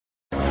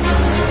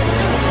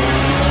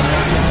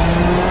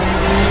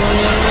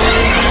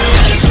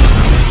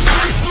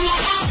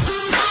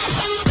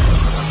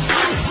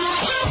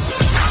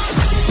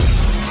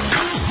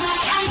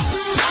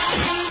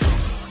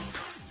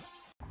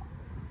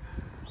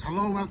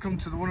Hello, welcome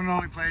to the one and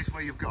only place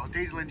where you've got a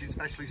diesel engine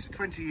specialist with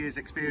 20 years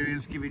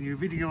experience giving you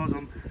videos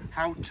on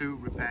how to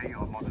repair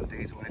your modern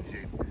diesel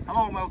engine.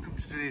 Hello and welcome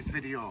to today's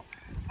video.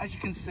 As you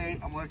can see,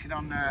 I'm working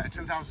on a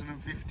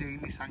 2015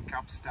 Nissan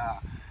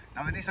Cabstar.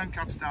 Now the Nissan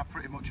Cabstar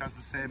pretty much has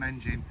the same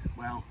engine,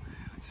 well,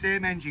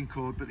 same engine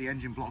code, but the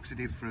engine blocks are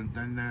different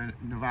than the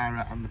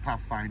Navara and the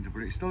Pathfinder,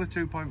 but it's still a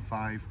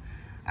 2.5,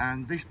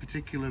 and this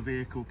particular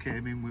vehicle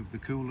came in with the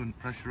coolant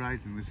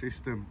pressurising the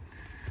system.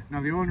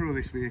 Now the owner of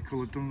this vehicle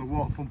had done the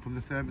water pump and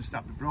the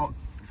thermostat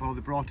before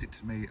they brought it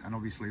to me, and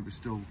obviously it was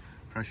still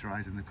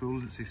pressurising the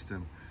coolant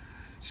system.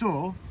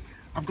 So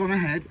I've gone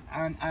ahead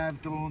and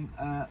I've done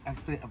a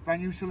fit of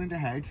brand new cylinder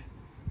head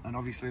and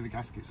obviously the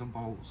gaskets and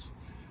bolts.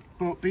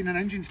 But being an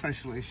engine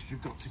specialist,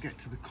 you've got to get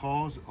to the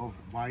cause of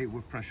why it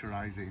was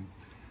pressurising.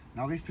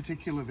 Now this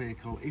particular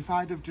vehicle, if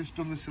I'd have just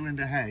done the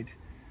cylinder head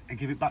and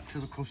give it back to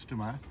the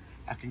customer,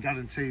 I can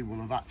guarantee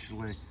we'll have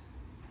actually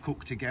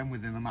cooked again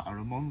within a matter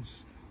of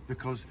months,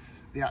 because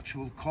the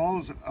actual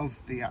cause of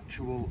the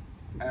actual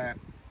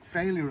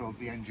failure of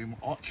the engine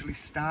actually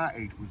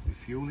started with the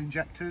fuel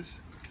injectors.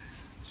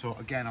 So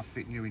again, I've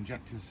fit new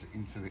injectors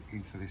into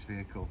this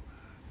vehicle,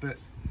 but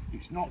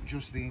it's not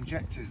just the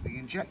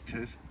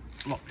injectors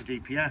block the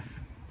DPF.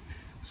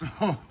 So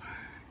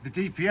the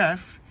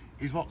DPF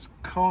is what's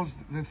caused,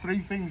 the three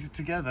things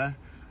together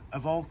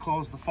have all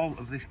caused the fault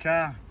of this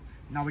car.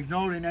 Now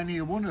ignoring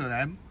any one of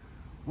them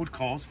would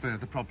cause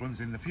further problems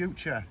in the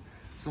future.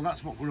 So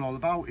that's what we're all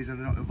about, is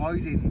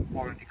avoiding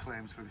warranty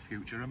claims for the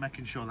future and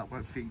making sure that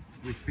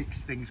we fix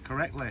things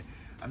correctly.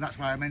 And that's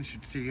why I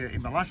mentioned to you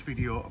in my last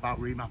video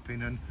about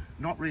remapping and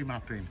not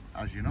remapping,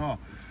 as you know.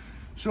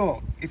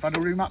 So if I'd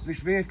have remapped this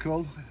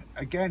vehicle,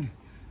 again,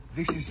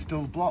 this is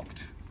still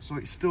blocked, so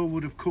it still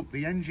would have cooked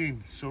the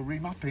engine. So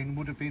remapping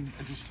would have been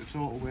just a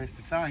total waste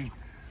of time.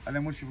 And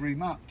then once you've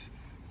remapped,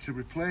 to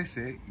replace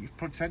it, you've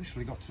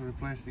potentially got to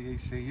replace the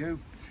ECU.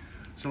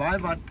 So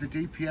I've had the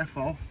DPF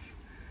off,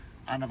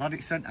 and I've had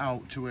it sent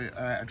out to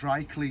a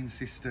dry clean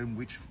system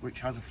which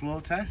has a flow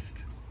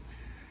test.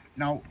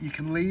 Now you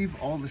can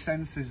leave all the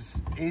sensors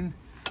in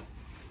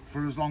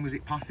for as long as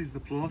it passes the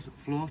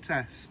flow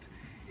test.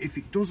 If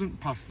it doesn't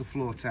pass the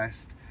flow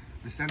test,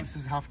 the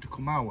sensors have to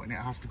come out and it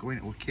has to go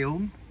into a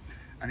kiln,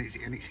 and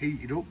it's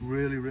heated up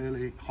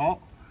really hot,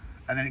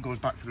 and then it goes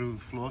back through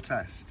the flow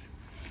test.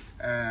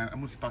 And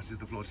once it passes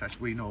the flow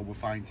test, we know we're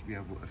fine to be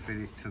able to fit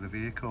it to the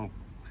vehicle.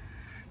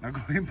 Now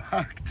going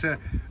back to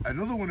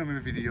another one of my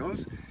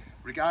videos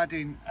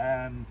regarding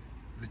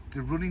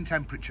the running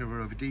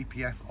temperature of a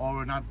DPF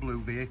or an AdBlue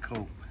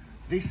vehicle.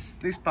 This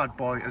bad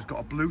boy has got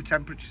a blue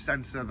temperature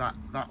sensor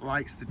that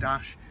lights the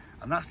dash,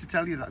 and that's to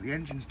tell you that the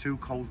engine's too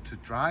cold to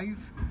drive.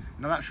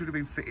 Now that should have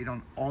been fitted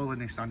on all the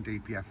Nissan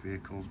DPF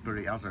vehicles, but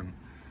it hasn't.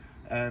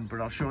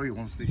 But I'll show you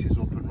once this is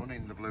up and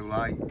running, the blue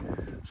light.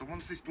 So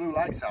once this blue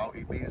light's out,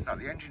 it means that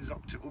the engine's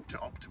up to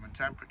optimum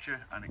temperature,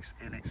 and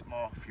it's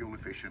more fuel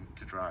efficient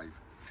to drive.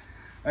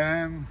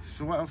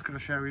 So what else can I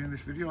share in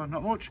this video?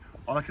 Not much.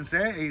 All I can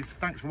say is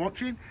thanks for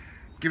watching.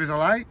 Give us a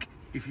like.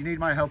 If you need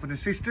my help and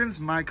assistance,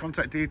 my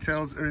contact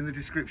details are in the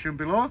description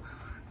below.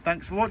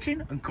 Thanks for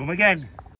watching, and come again.